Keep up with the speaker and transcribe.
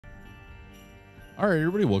All right,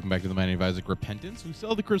 everybody, welcome back to the Man of Isaac Repentance. We still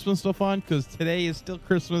have the Christmas stuff on because today is still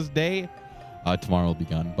Christmas Day. Tomorrow will be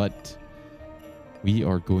gone, but we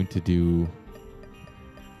are going to do...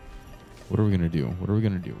 What are we going to do? What are we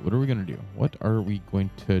going to do? What are we going to do? What are we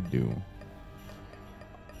going to do?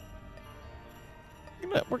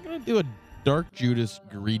 We're going to do a Dark Judas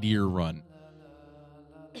Greedier run.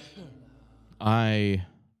 I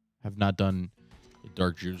have not done a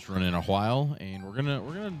Dark Judas run in a while, and we're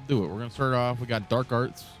gonna do it. We're gonna start off. We got Dark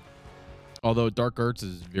Arts, although Dark Arts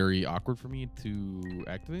is very awkward for me to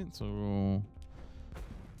activate. So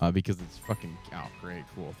because it's fucking great,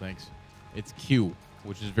 cool, thanks. It's Q,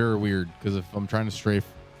 which is very weird because if I'm trying to strafe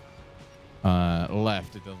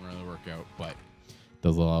left, it doesn't really work out, but it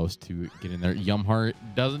does allow us to get in there. Yumheart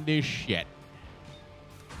doesn't do shit.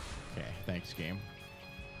 Okay, thanks, game.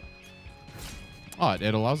 Oh,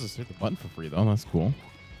 it allows us to hit the button for free, though. That's cool.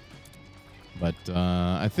 But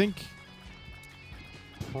I think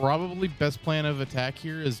probably best plan of attack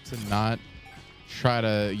here is to not try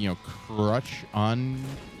to, crutch on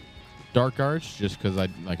Dark Arts, just because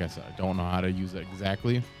like I said, I don't know how to use it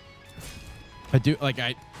exactly. I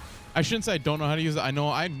shouldn't say I don't know how to use it. I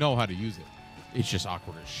know how to use it. It's just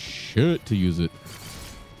awkward as shit to use it.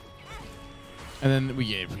 And then we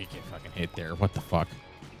get fucking hit there. What the fuck?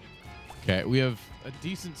 Okay, we have a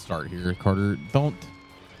decent start here, Carter. Don't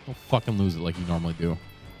fucking lose it like you normally do.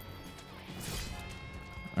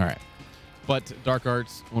 All right. But Dark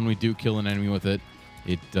Arts, when we do kill an enemy with it,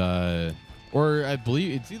 or I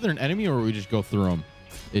believe it's either an enemy or we just go through them.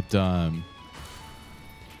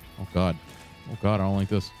 Oh God, I don't like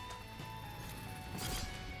this.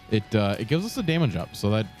 It gives us a damage up,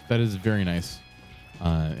 so that is very nice.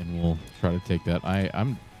 And we'll try to take that.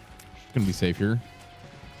 I'm just gonna be safe here.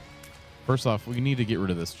 First off, we need to get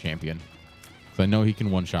rid of this champion, because I know he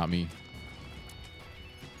can one-shot me.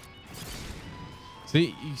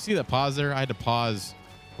 See, you see that pause there? I had to pause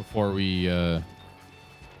before we went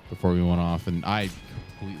off, and I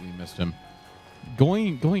completely missed him.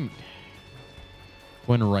 Going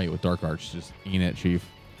right with Dark Arts just ain't it, Chief.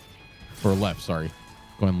 Or left, sorry,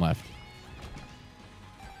 going left.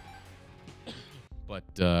 But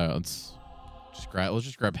let's just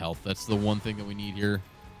grab health. That's the one thing that we need here.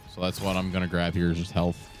 So that's what I'm going to grab here is just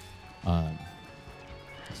health.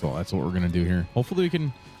 So that's what we're going to do here. Hopefully we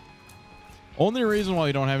can... Only reason why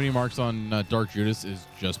we don't have any marks on Dark Judas is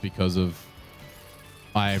just because of...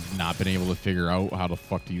 I've not been able to figure out how the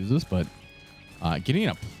fuck to use this, but getting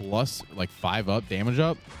a plus, like 5 up, damage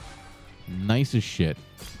up, nice as shit.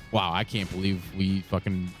 Wow, I can't believe we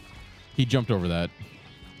fucking... He jumped over that.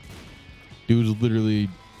 Dude's literally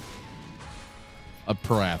a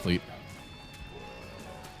pro athlete.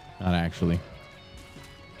 Not actually.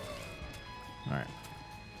 All right.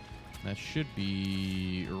 That should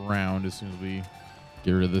be around as soon as we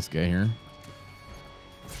get rid of this guy here.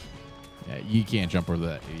 Yeah, you can't jump over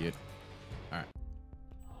that, idiot. All right.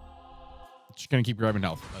 Just going to keep grabbing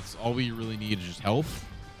health. That's all we really need is just health.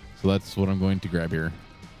 So that's what I'm going to grab here.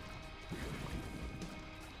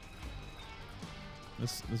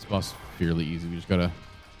 This boss is fairly easy. We just got to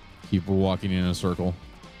keep walking in a circle.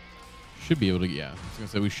 Should be able to, yeah. I was going to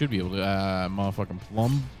say we should be able to, motherfucking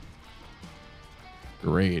plumb.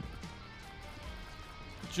 Great.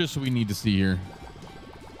 Just what we need to see here.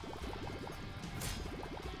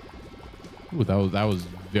 Ooh, that was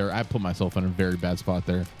very, I put myself in a very bad spot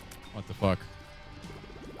there. What the fuck?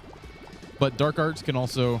 But Dark Arts can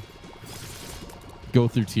also go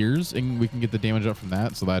through tiers, and we can get the damage up from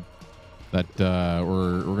that, so that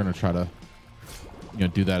we're going to try to,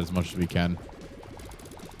 do that as much as we can.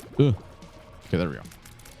 Ugh. Okay, there we go.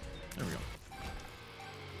 There we go.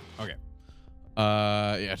 Okay.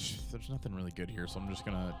 Yeah, there's nothing really good here, so I'm just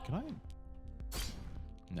gonna... Can I?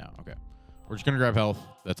 No, okay. We're just gonna grab health.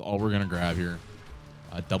 That's all we're gonna grab here.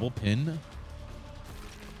 Double pin.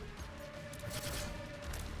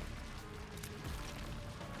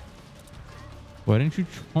 Why didn't you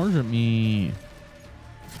charge at me?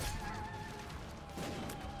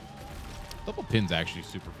 Double pin's actually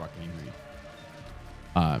super fucking easy.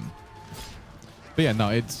 But yeah, no,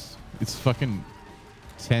 it's fucking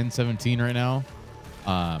 10:17 right now.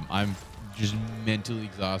 I'm just mentally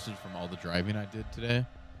exhausted from all the driving I did today.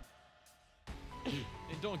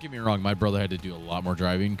 And don't get me wrong, my brother had to do a lot more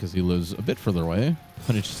driving because he lives a bit further away.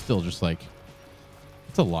 But it's still just like,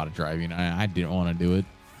 it's a lot of driving. I didn't want to do it,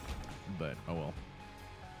 but oh well.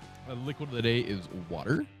 The liquid of the day is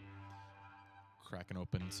water. Cracking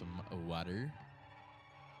open some water.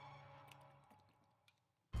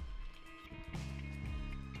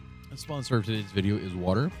 The sponsor of today's video is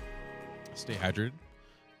water. Stay hydrated.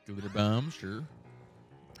 Glitter bomb, sure.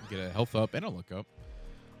 get a health up and a look up.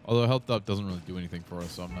 Although health up doesn't really do anything for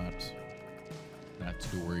us, so I'm not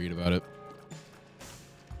too worried about it.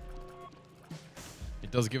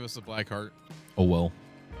 It does give us a black heart. Oh well.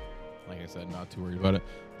 Like I said, not too worried about it.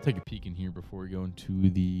 I'll take a peek in here before we go into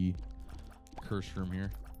the curse room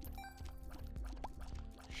here.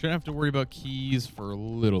 Shouldn't have to worry about keys for a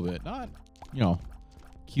little bit. Not, you know,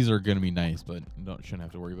 keys are gonna be nice, but shouldn't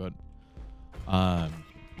have to worry about.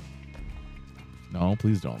 No,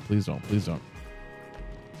 please don't. Please don't. Please don't.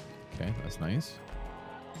 Okay, that's nice.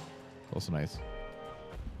 Also nice.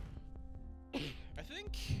 I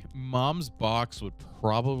think Mom's box would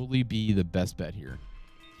probably be the best bet here.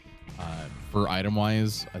 For item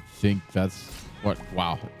wise, I think that's what.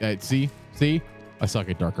 Wow. See, I suck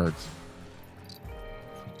at dark arts.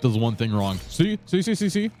 Does one thing wrong. See.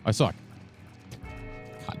 I suck.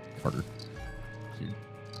 God, Carter.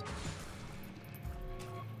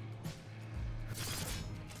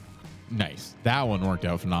 Nice. That one worked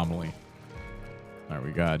out phenomenally. All right,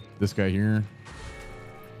 we got this guy here.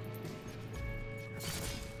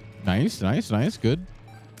 Nice. Good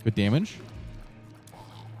damage.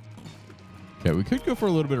 Okay, we could go for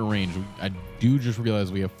a little bit of range. I do just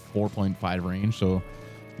realize we have 4.5 range, so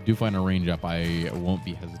if we do find a range up, I won't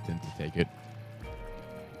be hesitant to take it.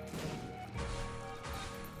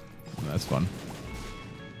 That's fun.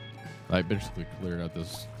 I basically cleared out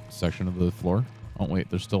this section of the floor. Oh, wait,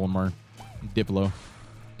 there's still one more.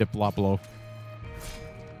 Diploplo.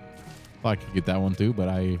 Thought I could get that one too, but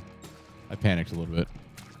I panicked a little bit.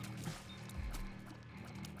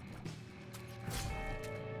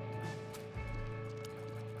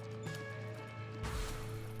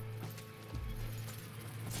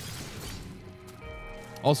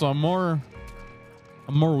 Also, I'm more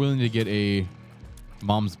willing to get a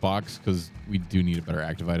Mom's box because we do need a better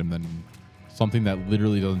active item than something that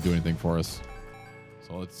literally doesn't do anything for us.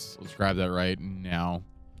 So let's grab that right now.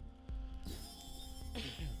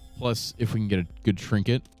 Plus, if we can get a good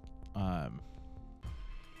trinket, turns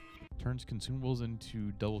consumables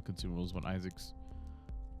into double consumables when Isaac's.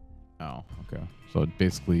 Oh, okay. So it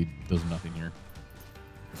basically does nothing here.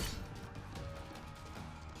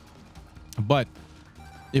 But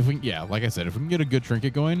if we, yeah, like I said, if we can get a good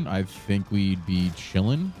trinket going, I think we'd be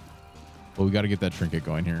chilling. But we got to get that trinket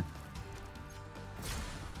going here.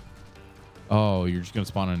 Oh, you're just gonna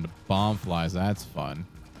spawn into bomb flies. That's fun.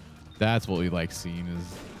 That's what we like seeing, is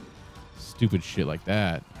stupid shit like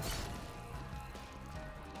that.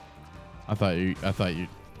 I can't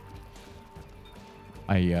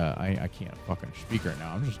fucking speak right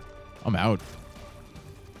now. I'm out.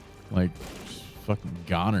 Like, just fucking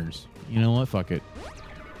goners. You know what? Fuck it.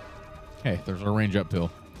 Hey, there's our range up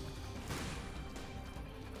pill.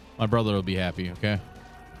 My brother will be happy, okay?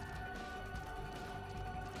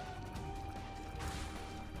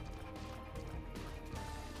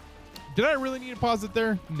 Did I really need to pause it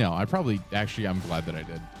there? No, I'm glad that I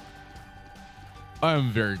did.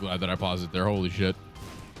 I'm very glad that I paused it there. Holy shit.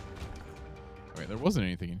 Wait, there wasn't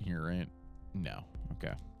anything in here, right? No.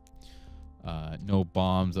 Okay. No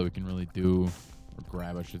bombs that we can really do. Or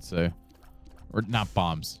grab, I should say. Or not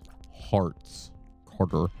bombs. Hearts.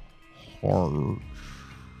 Carter. Hearts.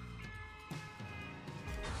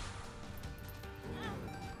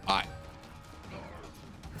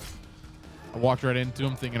 I walked right into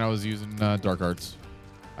him thinking I was using dark arts.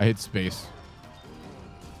 I hit space.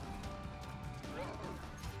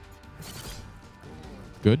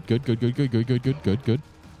 Good. We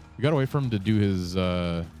got away from him to do his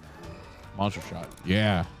monster shot.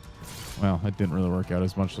 Yeah. Well, it didn't really work out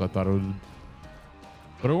as much as I thought it would.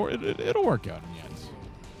 But it'll work out in the end.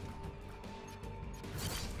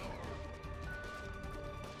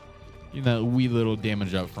 You know, that wee little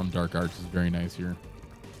damage up from dark arts is very nice here.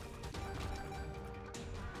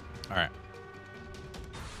 All right.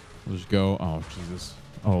 Let's go. Oh, Jesus.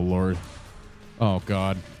 Oh, Lord. Oh,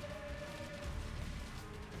 God.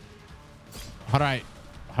 How did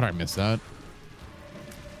I miss that?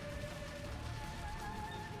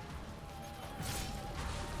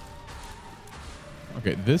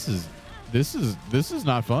 Okay, this is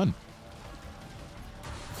not fun.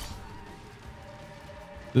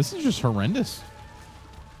 This is just horrendous.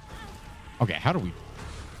 Okay, how do we...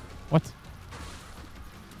 What?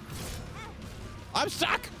 I'm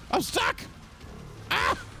stuck!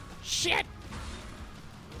 Ah! Shit!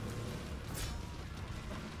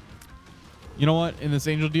 You know what? In this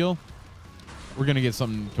angel deal, we're going to get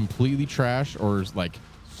something completely trash or like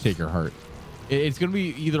Sacred Heart. It's going to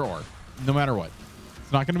be either or, no matter what.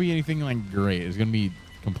 It's not going to be anything like great. It's going to be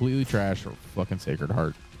completely trash or fucking Sacred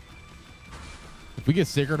Heart. If we get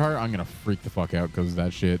Sacred Heart, I'm going to freak the fuck out because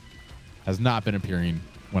that shit has not been appearing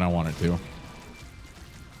when I want it to.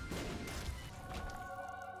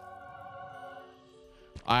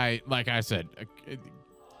 Like I said,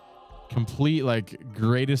 complete like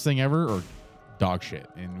greatest thing ever or dog shit,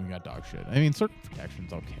 and we got dog shit. I mean, circle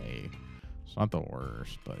protection's okay. It's not the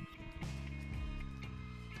worst, but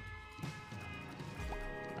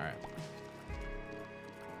all right.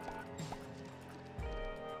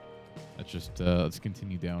 Let's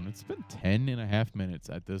continue down. It's been 10.5 minutes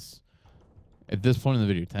at this point in the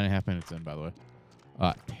video. 10.5 minutes in, by the way.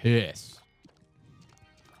 Piss.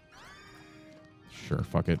 Sure,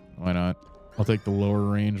 fuck it. Why not? I'll take the lower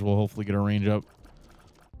range. We'll hopefully get our range up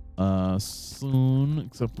soon,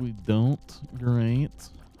 except we don't. Great.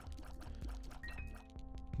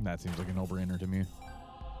 That seems like a no-brainer to me.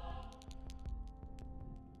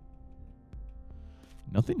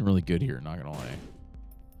 Nothing really good here, not gonna lie.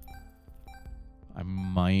 I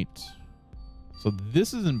might. So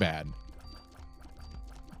this isn't bad.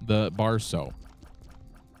 The bar's so.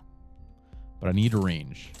 But I need a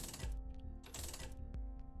range.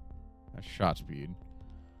 That's shot speed.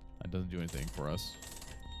 That doesn't do anything for us.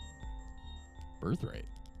 Birth rate.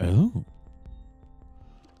 Oh.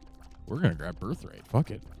 We're going to grab birth rate.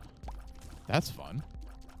 Fuck it. That's fun.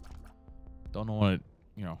 Don't know what it,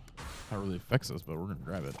 how it really affects us, but we're going to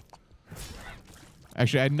grab it.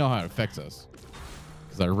 Actually, I know how it affects us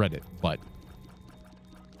because I read it, but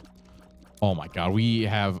oh my God, we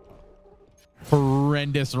have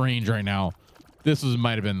horrendous range right now. This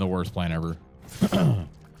might have been the worst plan ever.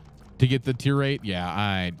 To get the tier rate,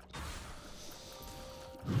 yeah,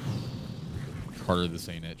 Carter, this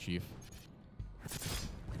ain't it, Chief.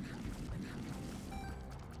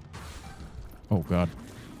 Oh God.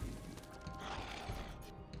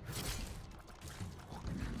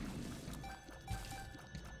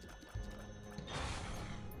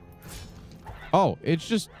 Oh, it's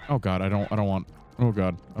just. Oh God, I don't want. Oh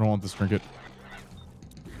God, I don't want this trinket.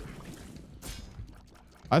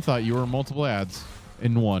 I thought you were multiple ads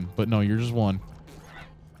in one, but no, you're just one.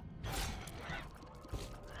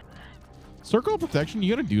 Circle of protection,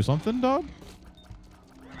 you gotta do something, dog.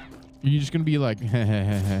 You're just gonna be like,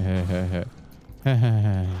 there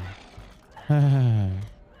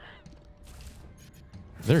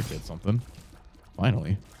it did something.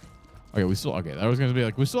 Finally. Okay, okay. I was gonna be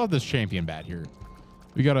like, we still have this champion bat here.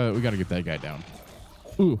 We gotta get that guy down.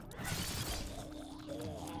 Ooh.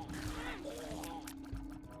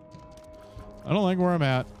 I don't like where I'm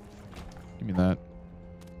at. Give me that.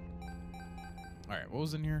 All right, what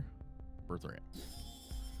was in here? Birth rate.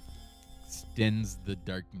 Extends the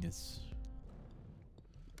darkness.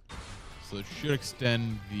 So it should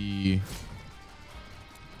extend the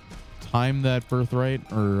time that birthright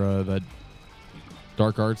or that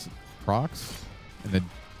dark arts procs and the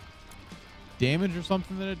damage or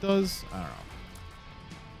something that it does. I don't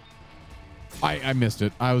know. I missed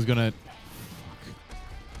it. I was gonna.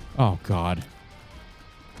 Oh God.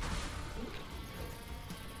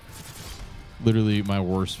 Literally my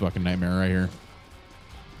worst fucking nightmare right here.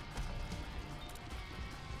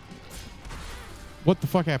 What the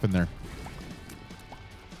fuck happened there?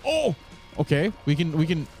 Oh, okay. We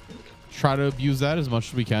can try to abuse that as much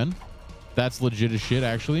as we can. That's legit as shit,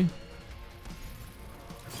 actually.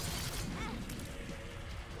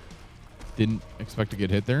 Didn't expect to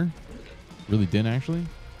get hit there. Really didn't, actually.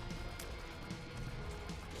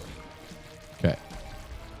 Okay.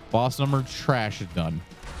 Boss number trash is done.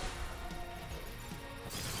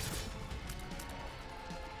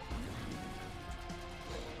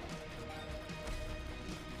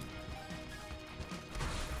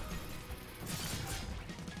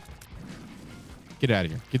 Get out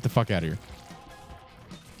of here. Get the fuck out of here.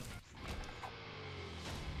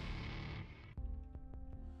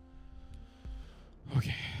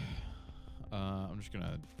 Okay. I'm just going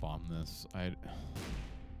to bomb this.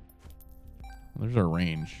 There's our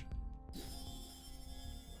range.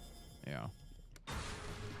 Yeah.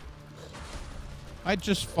 I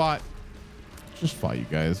just fought you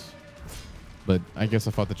guys. But I guess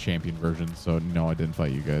I fought the champion version, so no, I didn't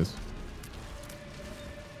fight you guys.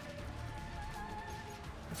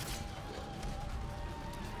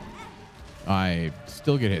 I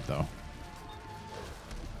still get hit though.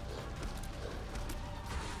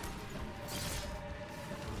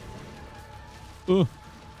 Ugh.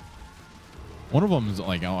 One of them's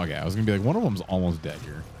like, oh, okay, I was gonna be like, one of them's almost dead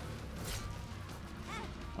here.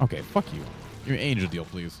 Okay, fuck you. Give me an angel deal,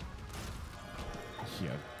 please. Yeah,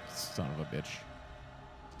 son of a bitch.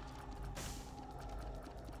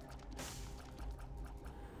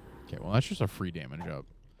 Okay, well, that's just a free damage up.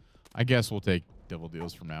 I guess we'll take double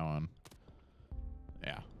deals from now on.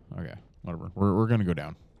 Yeah. Okay. Whatever. We're gonna go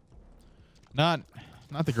down. Not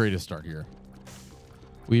Not the greatest start here.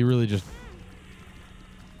 We really just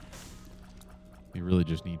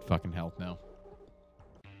need fucking health now.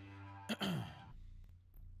 Okay.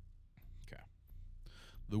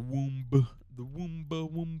 The Woomba. The Woomba.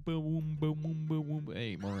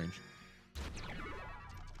 Hey, more range.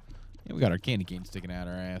 Yeah, we got our candy cane sticking out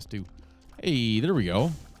our ass, too. Hey, there we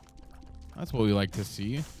go. That's what we like to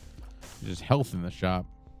see. Just health in the shop.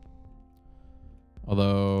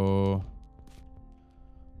 Although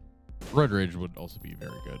Red Ridge would also be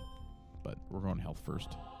very good. But we're going health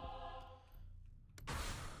first.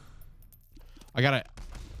 I gotta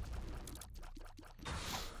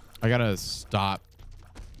stop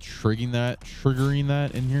triggering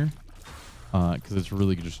that in here. Because it's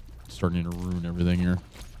really just starting to ruin everything here.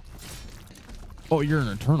 Oh, you're an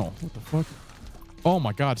Eternal. What the fuck? Oh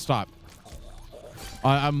my god, stop.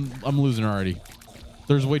 I'm losing already.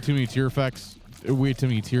 There's way too many tier effects. Way too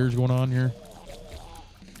many tiers going on here.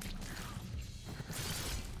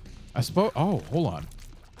 I suppose. Oh, hold on.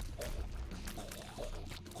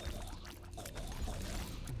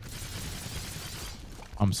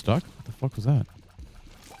 I'm stuck? What the fuck was that?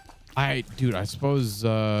 Dude, I suppose,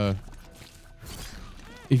 if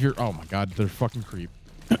you're, oh my god, they're fucking creep.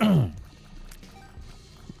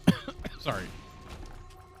 Sorry.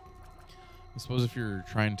 I suppose if you're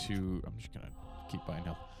trying to, I'm just gonna keep buying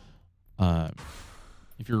health.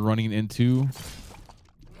 If you're running into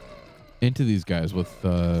these guys with,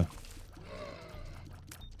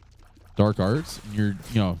 dark arts, you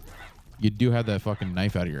do have that fucking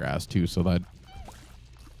knife out of your ass too, so that,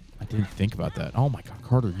 I didn't think about that. Oh my god,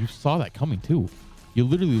 Carter, you saw that coming too. You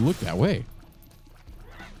literally looked that way.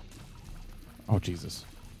 Oh, Jesus.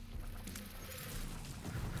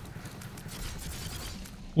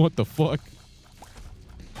 What the fuck?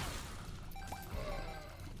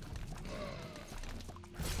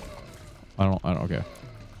 Okay.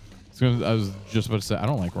 I was just about to say, I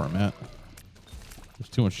don't like where I'm at. There's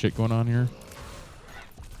too much shit going on here.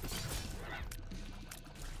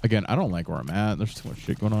 Again, I don't like where I'm at. There's too much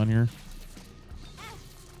shit going on here.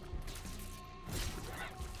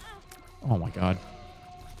 Oh my god.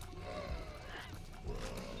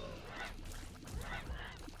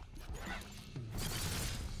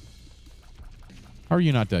 How are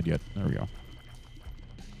you not dead yet? There we go.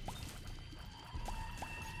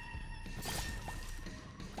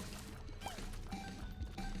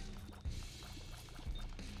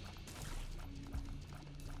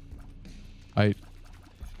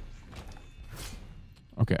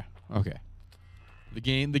 Okay.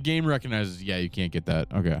 The game recognizes, yeah, you can't get that.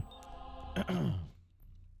 Okay.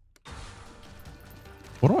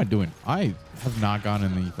 What am I doing? I have not gone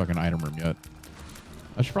in the fucking item room yet.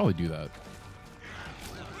 I should probably do that.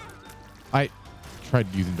 I tried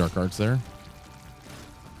using dark arts there.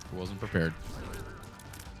 I wasn't prepared.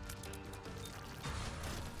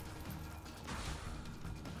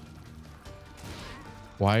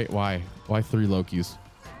 Why 3 Lokis?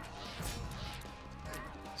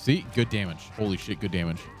 See? Good damage. Holy shit, good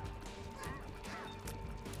damage.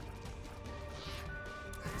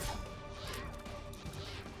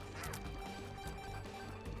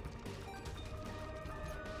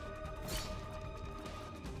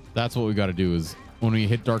 That's what we got to do is when we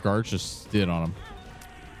hit Dark Arch, just sit on him.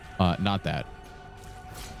 Not that.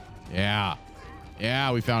 Yeah.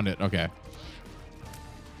 Yeah, we found it. Okay.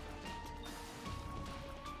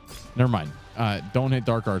 Never mind. Don't hit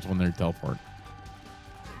Dark Arch when they're teleport.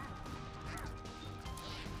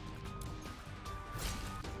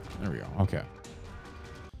 There we go. Okay.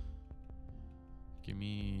 Give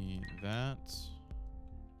me that.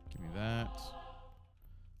 Give me that.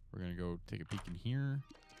 We're going to go take a peek in here.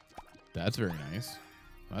 That's very nice.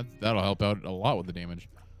 That'll help out a lot with the damage.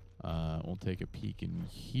 We'll take a peek in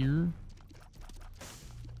here.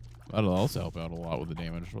 That'll also help out a lot with the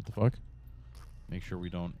damage. What the fuck? Make sure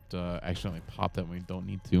we don't accidentally pop that when we don't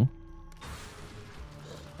need to.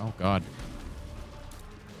 Oh, God.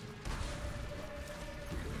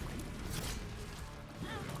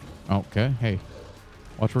 Okay. Hey,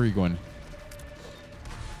 watch where you're going.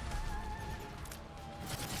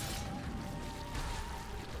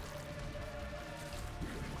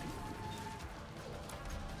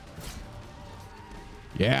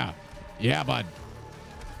 Yeah. Yeah, bud.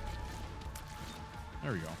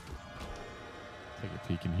 There we go. Take a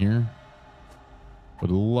peek in here.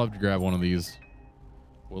 Would love to grab one of these.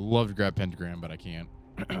 Would love to grab Pentagram, but I can't.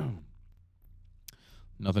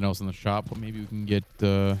 Nothing else in the shop, but maybe we can get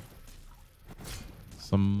a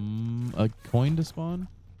coin to spawn.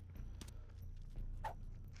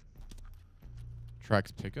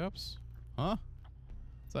 Tracks pickups? Huh?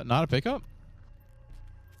 Is that not a pickup?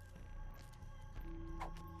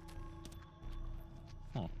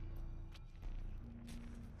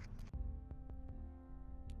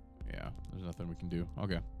 can do.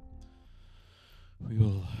 Okay. We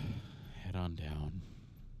will head on down.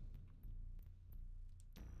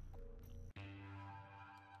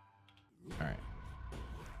 All right.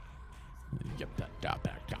 Yep, that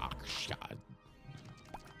back dock shot.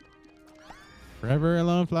 Forever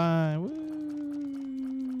alone fly. Woo.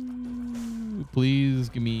 Please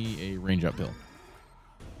give me a range up pill.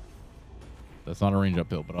 That's not a range up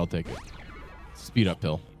pill, but I'll take it. Speed up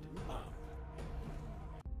pill.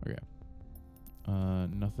 Okay.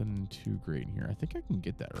 Nothing too great in here. I think I can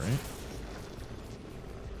get that, right?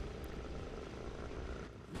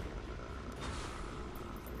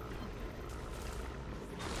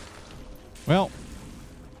 Well,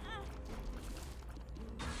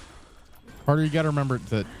 Carter, you got to remember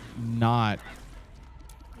to not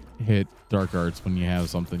hit dark arts when you have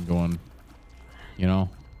something going, you know,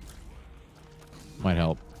 might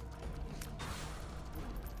help.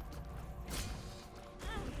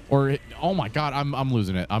 Or oh my God, I'm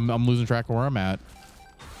losing it. I'm losing track of where I'm at.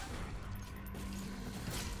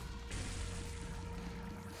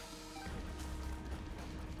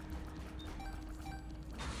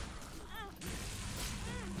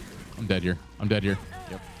 I'm dead here. I'm dead here.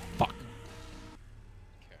 Yep. Fuck.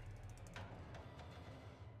 Okay.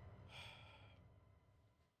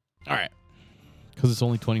 All right. Because it's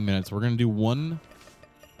only 20 minutes, we're gonna do one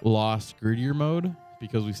lost grittier mode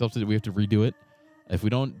because we have to redo it. If we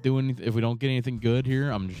don't do anything, if we don't get anything good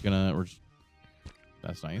here, I'm just gonna.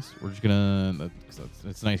 That's nice. We're just gonna.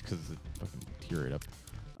 It's nice because it's a fucking tear it up.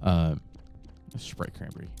 Sprite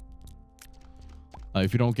cranberry.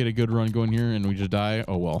 If you don't get a good run going here and we just die,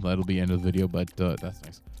 oh well, that'll be end of the video. But that's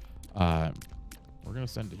nice. We're gonna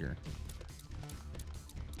send it here.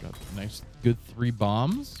 Got a nice, good 3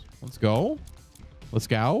 bombs. Let's go. Let's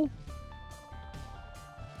go.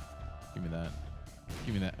 Give me that.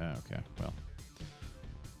 Give me that. Oh, okay. Well.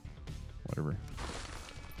 Whatever.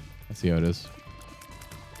 I see how it is.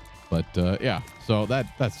 But yeah, so that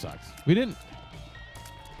sucks. We didn't.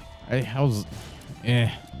 I was,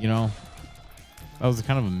 you know, that was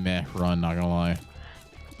kind of a meh run. Not gonna lie.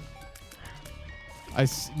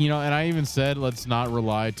 You know, and I even said let's not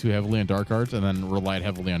rely too heavily on dark arts, and then relied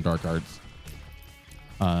heavily on dark arts.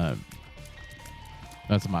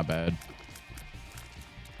 That's my bad.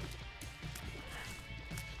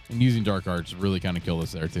 And using dark arts really kind of killed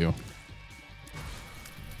us there too.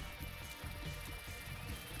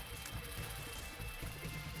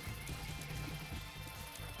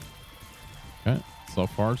 Okay, so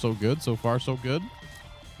far so good. So far so good.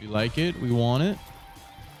 We like it. We want it.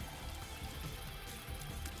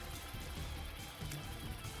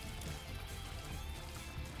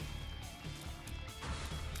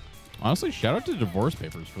 Honestly, shout out to Divorce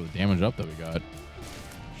Papers for the damage up that we got.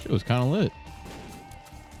 Shit was kind of lit.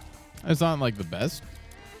 It's not like the best.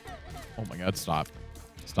 Oh my God, stop.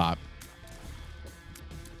 Stop.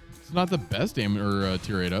 It's not the best damage or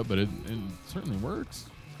tier rate up, but it certainly works.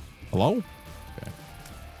 Hello? Okay.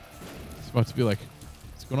 It's about to be like,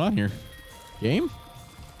 what's going on here? Game?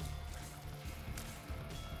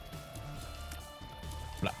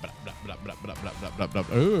 Blah, blah, blah, blah, blah, blah, blah, blah, blah,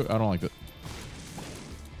 blah. Ooh, I don't like it.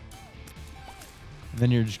 And then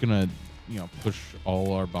you're just gonna, you know, push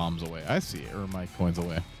all our bombs away. I see it, or my coins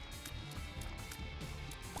away.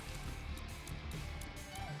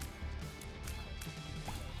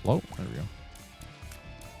 Hello? There we go.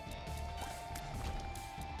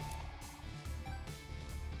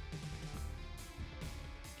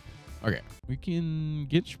 Okay, we can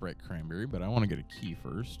get Sprite Cranberry, but I want to get a key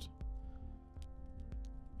first.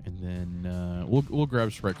 And then we'll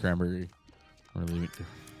grab Sprite Cranberry. Or leave it here.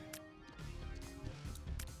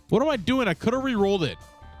 What am I doing? I could have re-rolled it.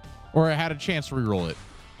 Or I had a chance to re-roll it.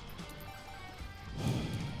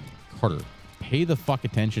 Carter, pay the fuck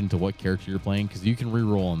attention to what character you're playing, because you can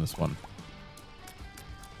re-roll on this one.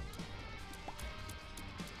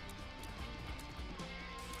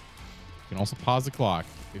 You can also pause the clock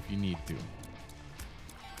if you need to. You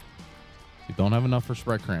don't have enough for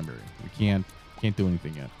Sprite Cranberry. We can't do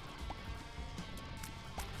anything yet.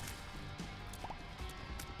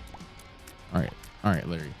 All right,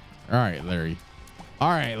 Larry. All right, Larry.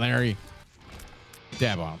 All right, Larry.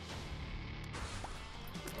 Dab on him.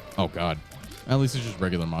 Oh, God. At least it's just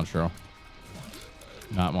regular Monstro.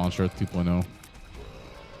 Not Monstro 2.0.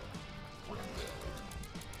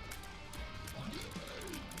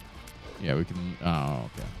 Yeah, we can... Oh,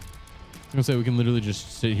 okay. I was going to say we can literally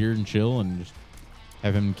just sit here and chill and just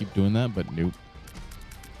have him keep doing that, but nope.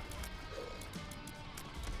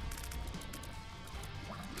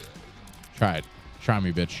 Try it. Try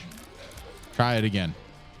me, bitch. Try it again.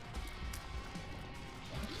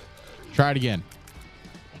 Try it again.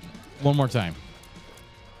 One more time.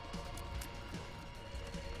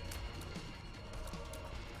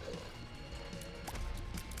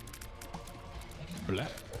 Blah.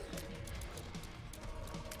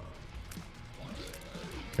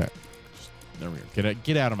 Okay. There we go.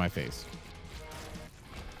 Get out of my face.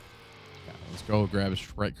 Okay, let's go grab a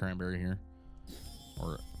Sprite cranberry here.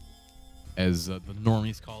 Or as the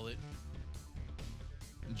normies call it,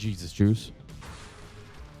 Jesus juice.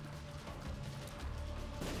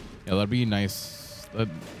 Yeah, that'd be nice.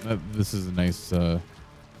 This is a nice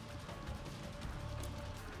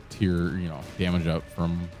tier, damage up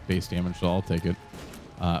from base damage, so I'll take it.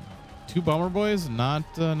 2 bomber boys, not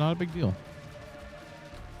a big deal.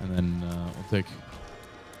 And then we'll take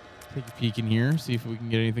a peek in here, see if we can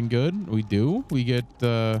get anything good. We do. We get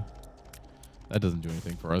that doesn't do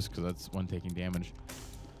anything for us because that's one taking damage.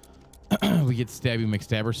 We get Stabby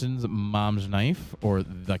McStabberson's Mom's Knife, or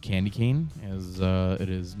the Candy Cane, as it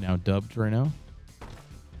is now dubbed right now.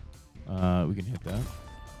 We can hit that.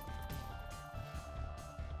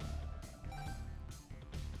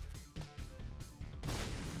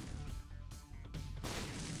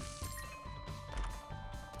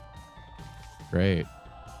 Great.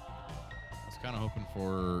 I was kind of hoping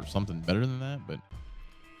for something better than that, but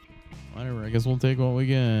whatever. I guess we'll take what we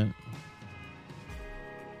get.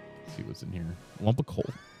 Let's see what's in here. Lump of coal.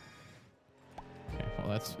 Okay, well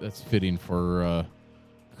that's fitting for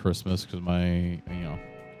Christmas because I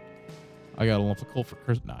got a lump of coal for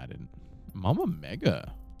Christmas. No, I didn't. Mama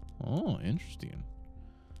Mega. Oh, interesting.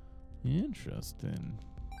 Interesting.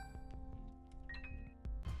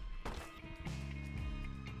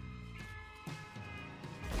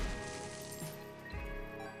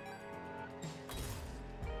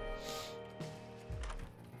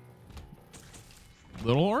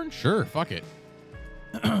 Little horn? Sure. Fuck it.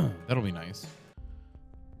 That'll be nice.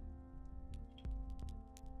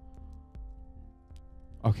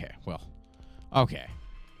 Okay. Well. Okay.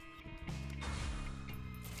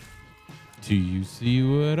 Do you see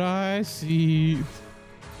what I see?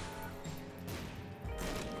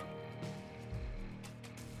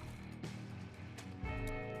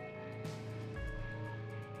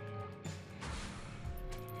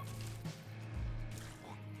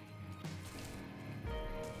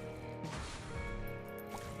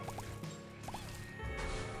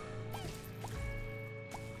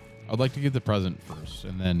 I'd like to get the present first,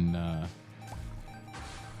 and then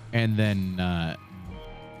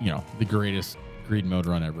the greatest greed mode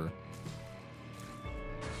run ever.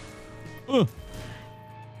 Oh,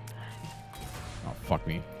 fuck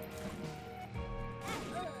me.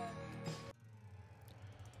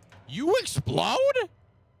 You explode?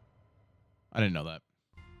 I didn't know that.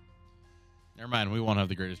 Never mind. We won't have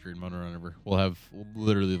the greatest greed mode run ever. We'll have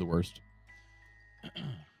literally the worst.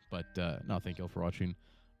 But no, thank you all for watching.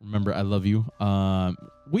 Remember, I love you.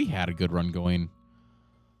 We had a good run going.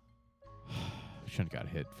 We shouldn't have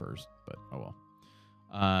got hit first, but oh well.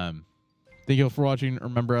 Thank you all for watching.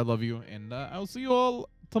 Remember, I love you, and I will see you all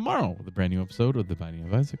tomorrow with a brand new episode of The Binding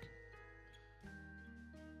of Isaac.